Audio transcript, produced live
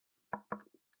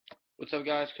What's up,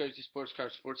 guys? Crazy Sports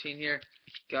Cars 14 here.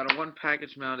 Got a one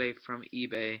package Mailday from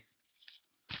eBay.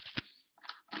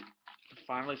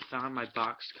 Finally found my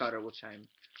box cutter, which I'm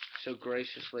so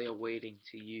graciously awaiting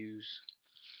to use.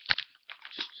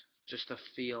 Just the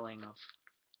feeling of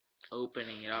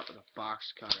opening it up with a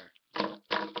box cutter.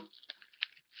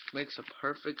 Makes a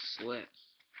perfect slit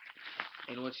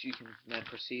in which you can then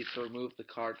proceed to remove the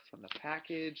card from the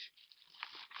package.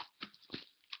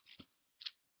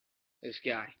 This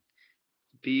guy,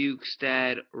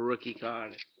 Bukestad rookie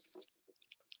card.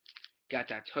 Got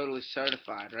that totally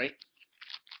certified, right?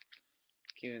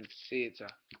 You can see it's a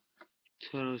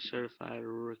totally certified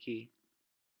rookie.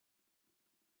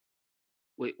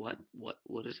 Wait, what?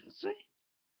 What does it say?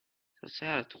 Does it say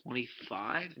out of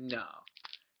 25? No.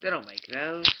 They don't make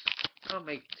those. They don't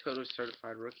make totally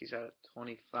certified rookies out of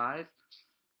 25.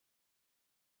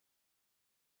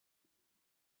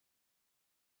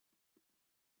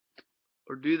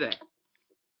 Or do they?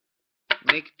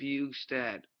 Nick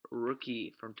Bukestad,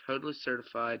 rookie from totally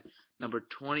certified, number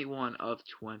 21 of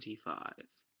 25.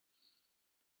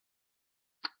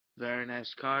 Very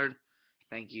nice card.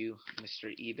 Thank you,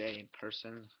 Mr. eBay in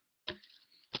person.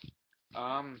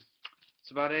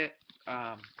 That's about it.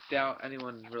 Doubt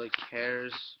anyone really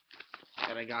cares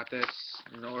that I got this,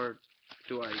 nor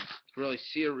do I really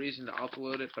see a reason to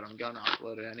upload it, but I'm gonna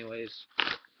upload it anyways.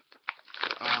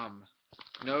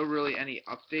 No really any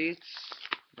updates.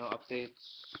 No updates.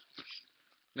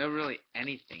 No really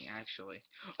anything, actually.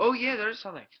 Oh yeah, there's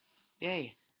something.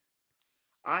 Yay.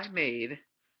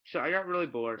 So I got really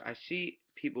bored. I see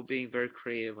people being very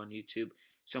creative on YouTube.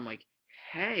 So I'm like,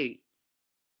 hey,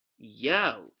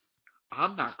 yo,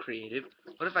 I'm not creative.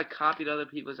 What if I copied other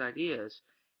people's ideas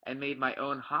and made my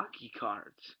own hockey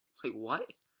cards? Like, what?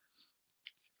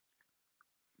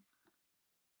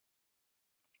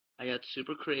 I got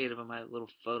super creative on my little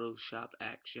Photoshop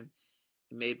action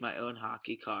and made my own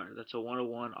hockey card. That's a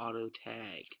 101 auto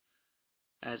tag.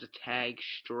 It has a tag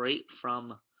straight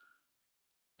from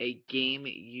a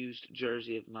game-used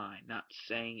jersey of mine. Not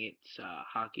saying it's a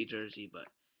hockey jersey, but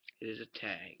it is a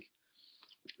tag.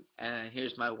 And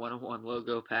here's my 101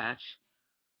 logo patch.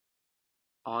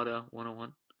 Auto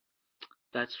 101.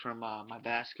 That's from my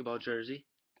basketball jersey.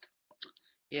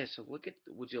 Yeah, so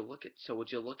would you look at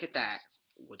that?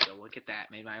 Would you look at that?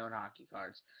 Made my own hockey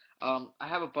cards. I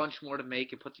have a bunch more to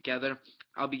make and put together.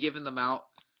 I'll be giving them out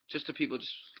just to people,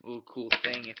 just a little cool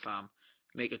thing if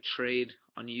make a trade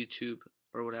on YouTube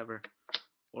or whatever.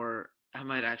 Or I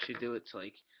might actually do it to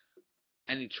like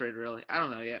any trade really. I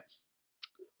don't know yet.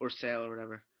 Or sale or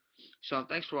whatever. So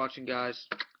thanks for watching, guys.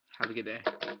 Have a good day.